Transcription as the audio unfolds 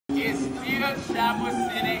Chopper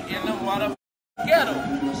City in the motherfucking ghetto.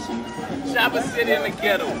 Chopper City in the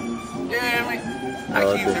ghetto. You hear me?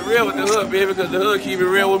 I keep it real with the hood, baby, because the hood keep it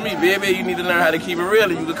real with me, baby. You need to learn how to keep it real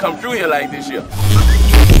and you can come through here like this here.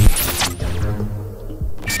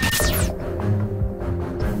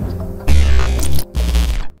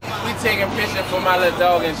 We taking pictures for my little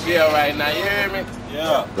dog in jail right now, you hear me?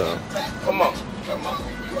 Yeah. Come on. Come on.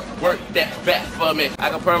 Work that back for me. I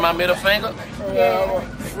can burn my middle finger.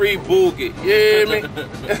 Free boogie, you hear me?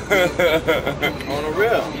 On the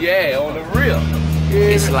real. Yeah, on the real.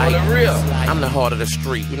 It's like, on the real. I'm the heart of the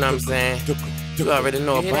street, you know what I'm saying? You already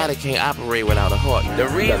know a body can't operate without a heart. The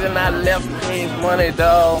reason I left Queen's Money,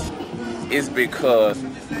 dog, is because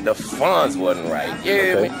the funds wasn't right. You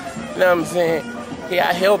hear me? You know what I'm saying? Here,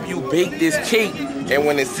 I help you bake this cake, and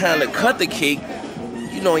when it's time to cut the cake,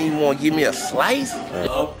 you don't even want to give me a slice?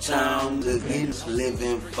 Uptown against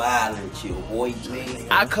living violent, you boy, man.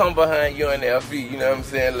 I come behind UNLV, you know what I'm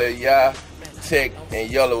saying? Lil y'all, Tech,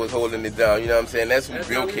 and Yellow was holding it down, you know what I'm saying? That's who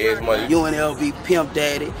Bill Cash Money. UNLV Pimp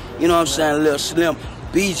Daddy, you know what I'm saying? Lil Slim,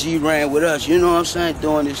 BG ran with us, you know what I'm saying?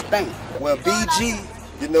 Doing this thing. Well, BG,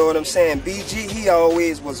 you know what I'm saying? BG, he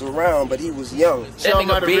always was around, but he was young. That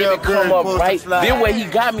nigga baby come up right. Then when he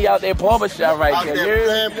got me out there barbershop right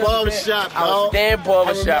there. Barbershop, I was staying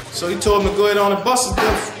barbershop. So he told me to go ahead on and bust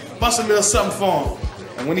a little something for him.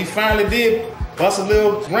 And when he finally did bust a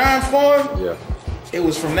little rhyme for him, it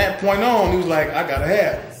was from that point on, he was like, I gotta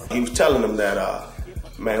have. He was telling them that,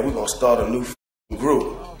 man, we're gonna start a new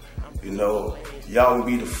group. You know, y'all gonna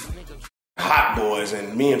be the hot boys,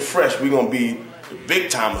 and me and Fresh, we gonna be the big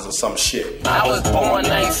timers or some shit. I was born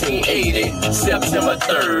 1980, September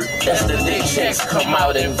 3rd. That's the day checks come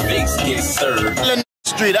out and Vicks get served.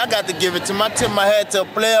 Street, I got to give it to my tip my head to a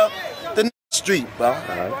player. The street, bro.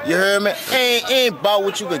 You heard me? Ain't about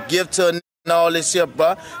what you could give to a and all this shit,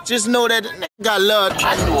 bro. Just know that the got love.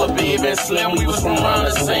 I knew a Big and Slim, we was from around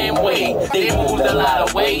the same way. They moved a lot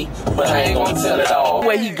of weight, but I ain't gonna tell it all.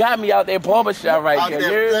 Where he got me out there barbershop right out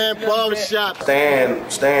there barbershop.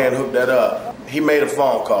 Stan hooked that up. He made a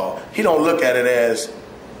phone call. He don't look at it as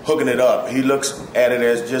hooking it up. He looks at it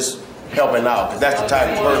as just helping out, because that's the type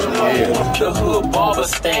of person he is. The hood barber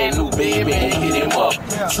Stan knew baby and hit him up.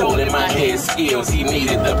 Told him I had skills, he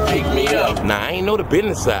needed to pick me up. Nah, I ain't know the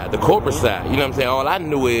business side, the corporate side. You know what I'm saying? All I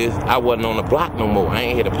knew is I wasn't on the block no more. I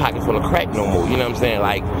ain't had a pocket full of crack no more. You know what I'm saying?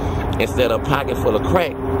 Like, instead of a pocket full of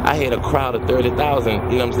crack, I had a crowd of 30,000, you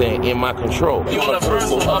know what I'm saying, in my control.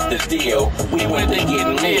 Universal up the deal, we went to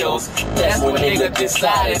get meals. That's when nigga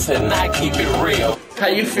decided to not keep it real. How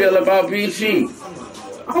you feel about BG?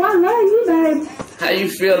 Oh, I love you, baby. How you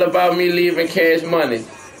feel about me leaving Cash Money?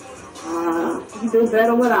 You do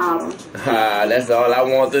better without them. That's all I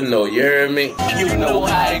want to know, you heard me? You know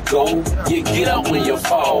how it go, you get up when you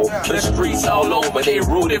fall. The streets all over, they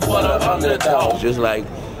rooted for the underdog. Just like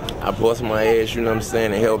I bust my ass, you know what I'm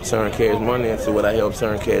saying, and help turn Cash Money into what I help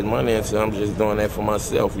turn Cash Money into. I'm just doing that for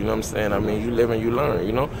myself, you know what I'm saying? I mean, you live and you learn,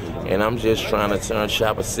 you know? And I'm just trying to turn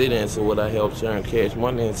Chopper City into what I help turn Cash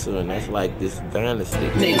Money into, and that's like this dynasty.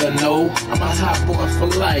 Nigga, no, I'm a hot boy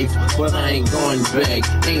for life, but I ain't going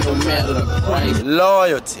back. Ain't no matter the price.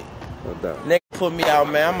 Loyalty. Nigga put me out,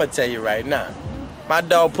 man, I'm gonna tell you right now. My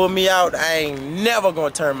dog put me out, I ain't never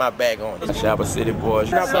gonna turn my back on it. Chopper City boys.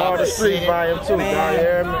 Chopper City volume 2,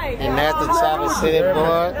 and that's the Chopper City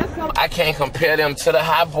boy. I can't compare them to the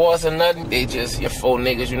hot boys or nothing. They just your four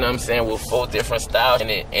niggas, you know what I'm saying, with four different styles in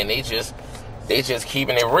it, and they just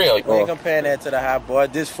keeping it real. You ain't comparing that to the hot boy.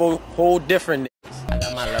 This four whole different niggas. I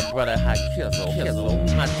got my little brother Hot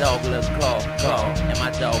Kizzle, my dog Lil Call, and my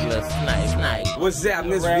dog Lil Snipe. What's up,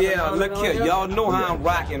 Miss VL? Look here, y'all know how I'm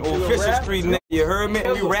rocking. Official street nigga, you heard me?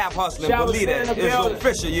 We rap hustling, believe that. It's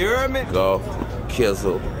official, you heard me? Golf,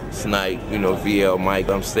 Kizzle, Snipe, you know, VL, Mike.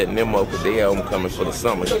 I'm setting them up with their album coming for the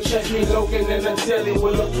summer. Catch me looking in the telly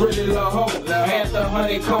with a pretty little hoe. Had the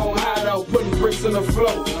honeycomb hideout, putting bricks in the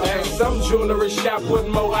flow. And some jewelry shop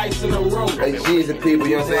putting more ice in the room. Hey, G's and people,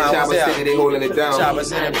 you know what I'm saying? Chopper City, they holding it down. Chopper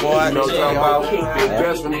City, boy. You know what I'm talking about? The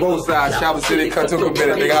best from both sides. Chopper City, cut to a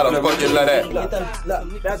minute. They gotta fucking love that.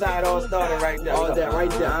 Look, that's how it all started right there. All that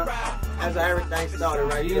right there, huh? That's how everything started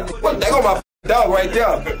right there. What? They got my dog right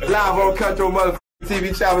there. Live on Country motherfucker.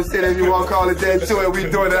 TV Chopper City, if you want to call it that too, and we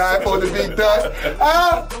doing it how it's supposed to be done.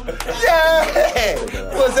 Yeah!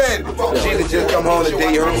 What's that? Jesus just come home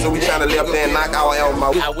today, you heard me, so we trying to left there and knock our album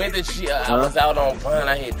out. I went to I was out on bond.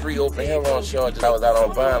 I had 3 open heroin charges. I was out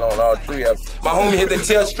on bond on all 3 of them. My homie hit the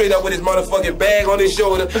tail straight up with his motherfucking bag on his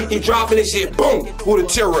shoulder. He dropping this shit, boom! Who the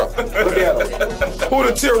tear up? Look at him. Who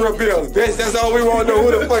the tear up is? That's all we want to know.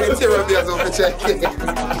 Who the fucking tear up is on the check?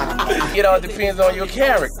 It all depends on your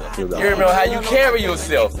character. You hear me? How you carry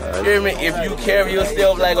yourself. You hear me? If you carry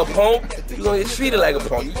yourself like a punk, you gonna get treated like a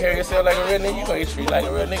punk. You carry yourself like a real nigga, you gonna get treated like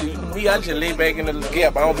a real nigga. Me, I just lay back in the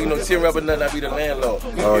gap. I don't be no tear rubber, nothing. I be the landlord.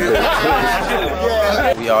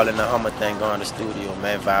 We all in the Hummer thing, going to the studio,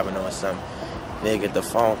 man, vibing on something. Nigga get the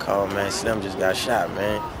phone call, man. Slim just got shot,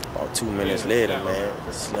 man. About 2 minutes later, man,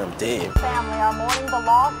 Slim dead. Family are mourning the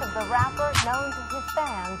loss of the rapper known to his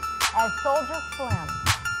fans as Soldier Slim.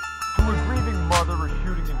 To a grieving mother, a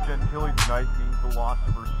shooting in Gentilly tonight means the loss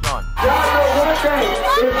of her son. Y'all know one thing,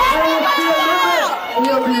 if Slim still living,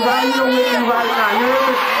 he'll be right here with you right now, you hear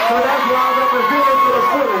me? So that's why I'm representing for the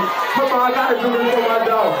fullest. Come on, I gotta do this for my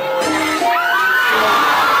dog.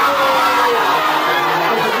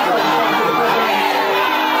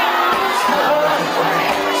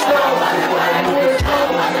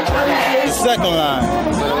 Second line,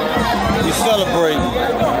 we celebrate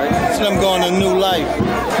Slim going a new life.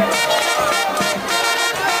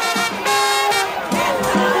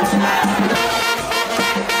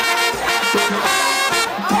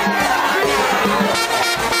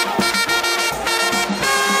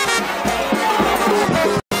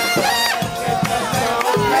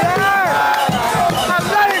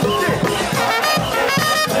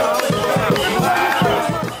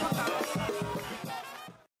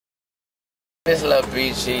 This Lil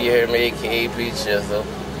BG, you hear me, aka B Jizzle,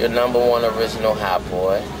 your #1 original hot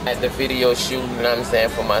boy. At the video shoot, you know what I'm saying,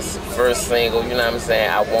 for my first single, you know what I'm saying,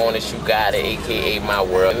 I Want It, You Got It, aka My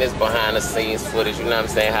World. And this behind the scenes footage, you know what I'm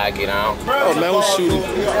saying, how I get on. Oh man, we're shooting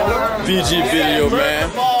BG video,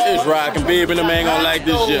 man. It's rocking, baby, the man gonna like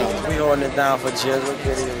this year. We holding it down for Jizzle,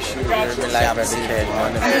 video shoot, you hear me, like at the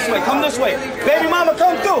cash. Come this way. Baby mama,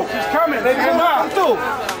 come through. Kermit, baby mama, come through.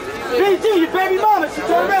 BG, your baby mama, she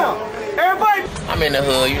turned around. Everybody! I'm in the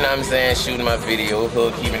hood, you know what I'm saying, shooting my video,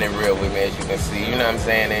 hood keeping it real with me, as you can see, you know what I'm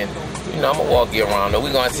saying, and, you know, I'm gonna walk you around, though.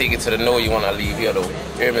 We're gonna take it to the north when I leave here, though.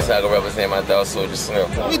 Hear me, so I can represent my dog, Soldier Slim.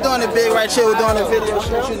 We doing it big right here, we're doing the video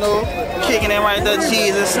shoot, you know, kicking it right there,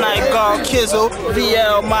 Jesus, Snipe, Gall, Kizzle,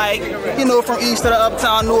 VL, Mike, you know, from east to the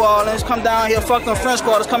uptown New Orleans, come down here, fuck them French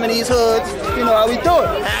quarters, come in these hoods, you know how we do it.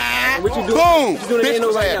 What you doing? Boom! What you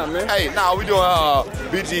doing right now, man? Hey, nah, we doing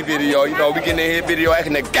BG video, you know, we getting in here video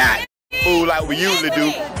acting the guy. Fool like we usually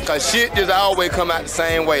do, cause shit just always come out the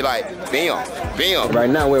same way, like bam, bam. Right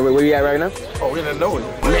now, where you at right now? Oh, we didn't know it.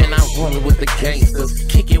 Man, I run with the gangsters,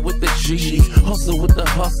 kick it with the G's, hustle with the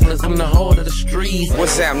hustlers, I'm the heart of the streets.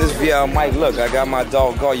 What's up? This VL Mike. Look, I got my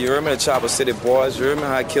dog Gall. You heard me, the Chopper City boys. You heard me,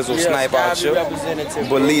 how Kizzle Snipe out here.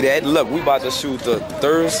 Believe that. Look, we about to shoot the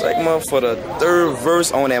 3rd segment for the 3rd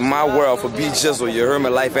verse on that My World for B Jizzle. You heard me,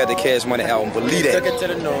 Life at the Cash Money album. Believe that. Took it to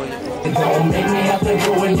the north. Don't make me have to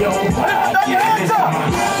go in your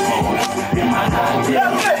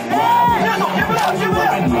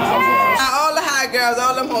all the hot girls,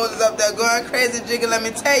 all them hoes up there going crazy jiggle. Let me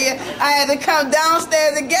tell you, I had to come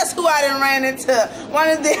downstairs and guess who I done ran into? One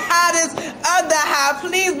of the hottest of the hot.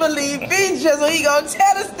 Please believe B Jizzle. He gonna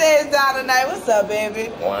tear the stage down tonight. What's up,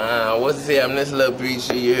 baby? Wow, what's this? I'm this Lil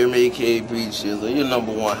BG, you hear me, aka B Jizzle, your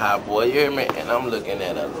 #1 hot boy, you hear me? And I'm looking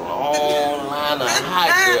at a long line of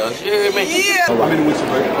hot girls, you hear me? Yeah. How many weeks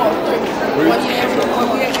ago?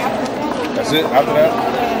 That's it? After that?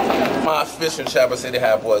 My official Chopper City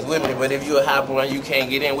Hot Boys with me, but if you a hot boy and you can't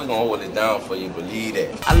get in, we're gonna hold it down for you, believe that.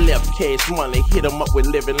 I left Cash Money, hit him up with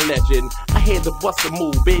Living Legend. I had to bust a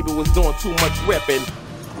move, baby was doing too much repping.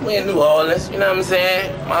 We in New Orleans, you know what I'm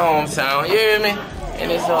saying? My hometown, you hear me?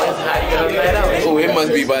 And it's always hot girls night out. Oh, it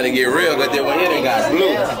must be about to get real, because then when it ain't got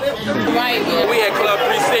blue. Right, yeah. We at Club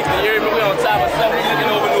 360, you hear me? We on top of something, we looking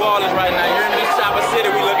over New Orleans right now. You hear me? This Chopper City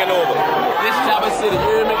we looking over. This Chopper City, you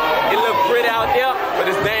hear me? It look pretty out there, but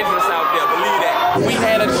it's dangerous out there, believe that. We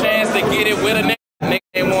had a chance to get it with a nigga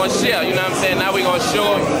ain't want shell, you know what I'm saying? Now we gonna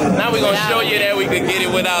show you that we could get it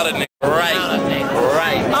without a nigga. Right.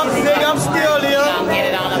 I'm Ziggy, I'm still here.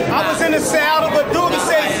 I was in the saddle, but dude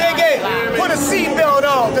say, Ziggy, put a seatbelt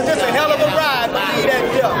on, cause it's a hell of a ride. Believe that,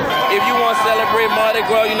 yeah. If you want to celebrate Mardi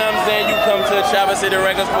Gras, you know what I'm saying, you come to the Chopper City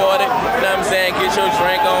Records party, you know what I'm saying, get your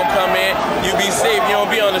drink on, come in, you be safe, you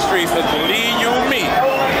don't be on the streets, cause believe you me,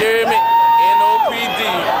 you hear me, NOPD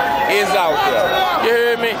is out there, you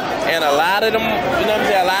hear me, and a lot of them, you know what I'm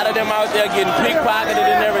saying, a lot of them out there getting pickpocketed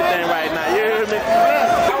and everything right now, you hear me?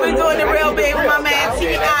 We doing it real big with my man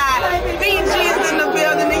T.I. BG's in the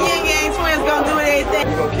building, the Yin Yang Twins gonna do anything.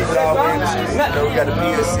 We gonna keep it all in the street. You know, we got the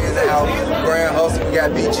BSC in the house, Grand Hustle, we got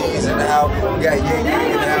BG's in the house, we got Yin Yang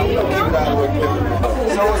in the house, we gonna keep it all the way.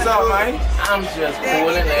 So what's up, man? I'm just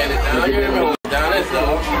pulling at it down. You hear me? Down this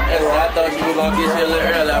though. I thought you were gonna get here a little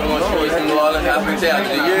early. I was gonna show you some New Orleans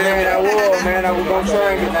hospitality. You hear me? I was, man. I was gonna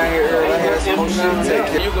try and get down here early. I had some more shit to take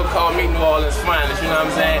care. You could call me New Orleans finest, you know what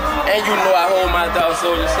I'm saying? And you know I hold my dog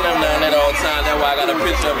Soldier Slim down at all times. That's why I got a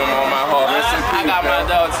picture of him on my heart. I got my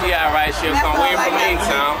dog T.I. right here, come way from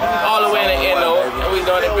Ingtown, all the way in the N.O. And we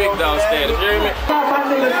doing the big dog status, you hear me?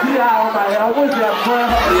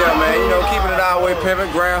 Yeah, man, you know, keeping it our way, pimping,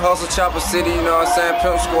 Grand Hustle, Chopper City, you know what I'm saying?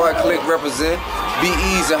 Pimp Squad, Click represent. Be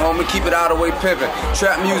easy, homie, keep it out of the way, pimping.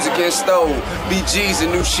 Trap music in stove. BG's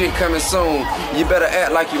and new shit coming soon. You better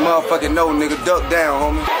act like you motherfucking know, nigga. Duck down,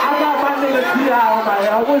 homie. I got my nigga T.I. on my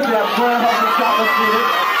L. What's that, Grand Hustle, Chopper City?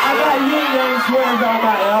 I got Yin Yang Twins on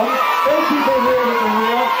my L. They keep it real with the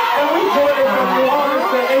real. And we doing it from New Orleans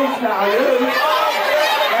to H-Town, you hear me?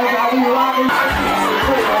 That's how we rockin'.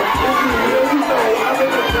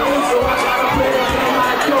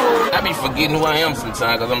 I be forgetting who I am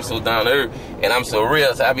sometimes because I'm so down to earth and I'm so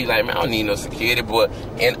real. So I be like, man, I don't need no security. But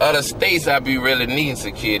in other states, I be really needing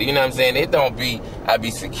security. You know what I'm saying? It don't be, I be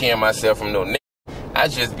securing myself from no nigga. I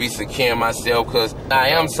just be securing myself because I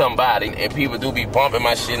am somebody and people do be bumping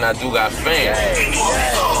my shit and I do got fans.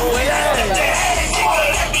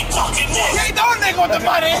 Hey, don't nigga with the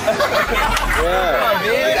money.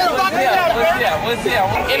 What's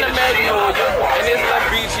that? In the Magnolia, and this little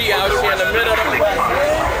BG out here in the middle of the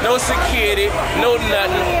no security, no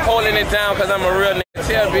nothing, holding it down because I'm a real nigga.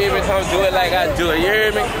 Tell baby, come do it like I do it. You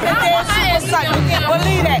hear me?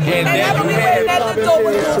 Believe that. And never we let that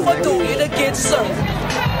door for do it again soon.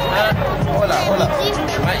 Hold up.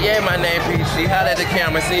 My name PG. Holla at the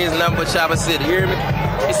camera. See his number, Chopper City. You hear me?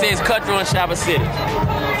 It says Cutthroat in Chopper City.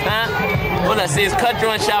 Huh? Hold up, it says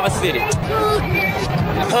Cutthroat in Chopper City.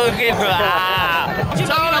 Okay. You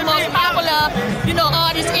know, the most popular, you know,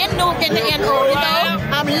 artist in Nuke in the NO, you know.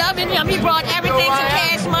 I'm loving him. He brought everything to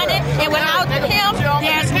Cash Money, and without him,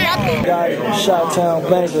 there's nothing. Guys, Shot-Town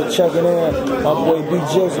Banker checking in. My boy B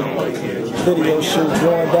Jizzle. Video shoot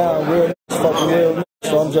going down. Real fucking real,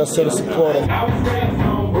 so I'm just here to support him.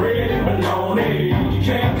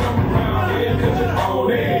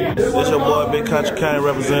 This your boy Big Country County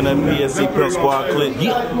representing PSC Pimp Squad Click.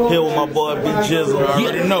 Here with my boy Big Jizzle. I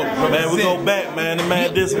already know. Man, we go back, man. The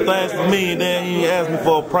man did some things for me, and then he asked me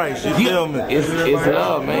for a price. You feel me? It's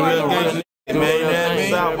love, man. You know, man, you had me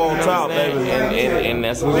South on top, baby. And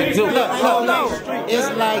that's what we do. No. It's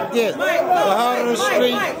like this. The Heart of the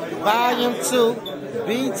Street, Volume 2,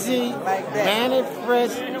 BG, Manny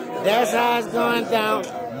Fresh. That's how it's going down.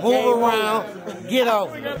 Move around, get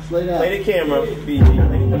over. Play the camera, BG.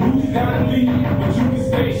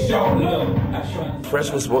 Fresh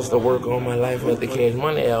was supposed to work on my Life with the Cash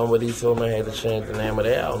Money album, but he told me I had to change the name of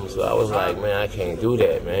the album. So I was like, man, I can't do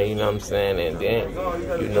that, man. You know what I'm saying? And then,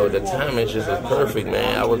 you know, the timing just was perfect,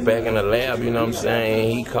 man. I was back in the lab, you know what I'm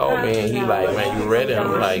saying? He called me and he like, man, you ready?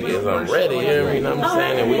 I'm like, yes, I'm ready. You know what I'm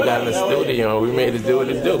saying? And we got in the studio and we made it do what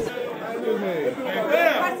it do.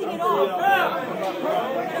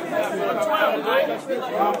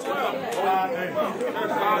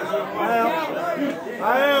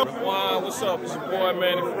 I am. What's up? It's your boy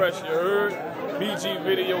Manny Fresh. You heard? BG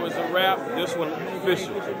video is a wrap. This one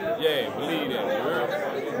official. Yeah, believe that. You heard?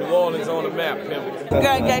 New Orleans on the map, pimp.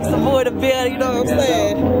 Got gangsta boy the bill, you know what I'm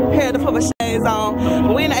saying? Had to put my shades on.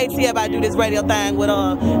 But we in the ATF, I do this radio thing with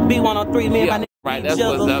B103, me and my nigga. Right, that's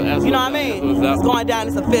what's up. That's you know what I mean? It's going down,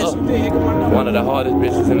 it's official. One of the hardest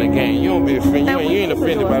bitches in the game. You don't be offended. You ain't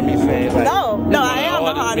offended by me saying like, no, I am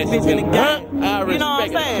the hardest bitch in the game. You know what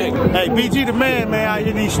I'm saying? Hey, BG the man out here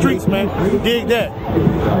in these streets, man. Dig that.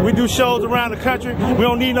 We do shows around the country. We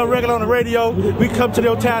don't need no regular on the radio. We come to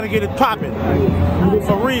their town and get it popping.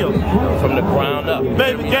 For real. From the ground up.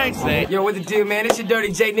 Baby gangsta. Yo, what the deal, man? It's your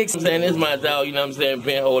Dirty J Nixon. Saying this is my dog, you know what I'm saying?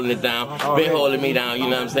 Been holding it down. Been holding me down, you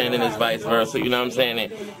know what I'm saying? And it's vice versa, you know what I'm saying?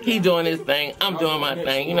 And he doing his thing, I'm doing my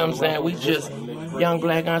thing, you know what I'm saying? We just young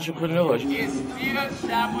black entrepreneurs. It's still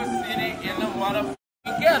Chopper City in the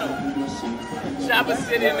motherfucking ghetto. Chopper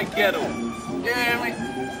City in the ghetto. You hear me?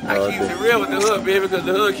 I keep it real with the hood, baby, because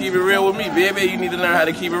the hood keep it real with me, baby. You need to learn how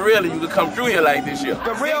to keep it real, and you can come through here like this year.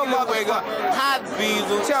 The real motherfucker, Hot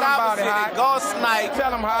Beezle, Tell 'em about it, Hot. Go Snipe,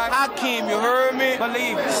 Tell 'em, Hot. Hakeem, you heard me?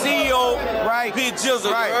 Believe it. CEO, Right. Big Jizzle,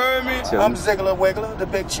 Right. you heard me? I'm Ziggler Wiggler, the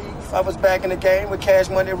Big Chief. I was back in the game with Cash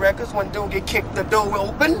Money Records when dude get kicked the door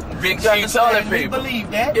open. Big Chief Toilet Paper. Believe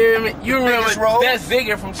that. You hear me? You remember roll. that's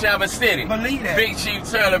Zigger from Chopper City. Believe that. Big Chief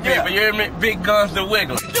Toilet Paper. You hear me? Big Guns the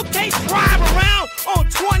Wiggler. You can't drive around on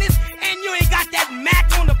 20s and you ain't got that Mac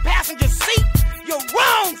on the passenger seat. You're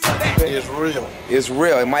wrong for that. It's real. It's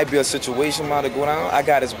real. It might be a situation about to go down. I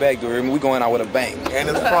got his back, dude. We going out with a bang. And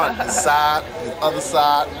his front, his side, his other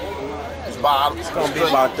side, his bottom. It's gonna be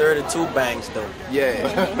about 32 bangs though. Yeah.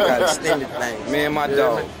 Got extended bangs. Me and my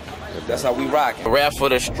dog. That's how we rockin'. Rap for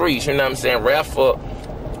the streets, you know what I'm saying? Rap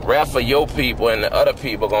for your people, and the other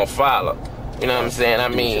people gonna follow. You know what I'm saying? I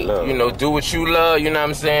mean, you know, do what you love, you know what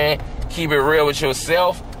I'm saying? Keep it real with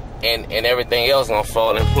yourself, and everything else gonna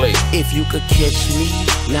fall in place. If you could catch me,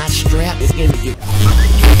 not strapped in you.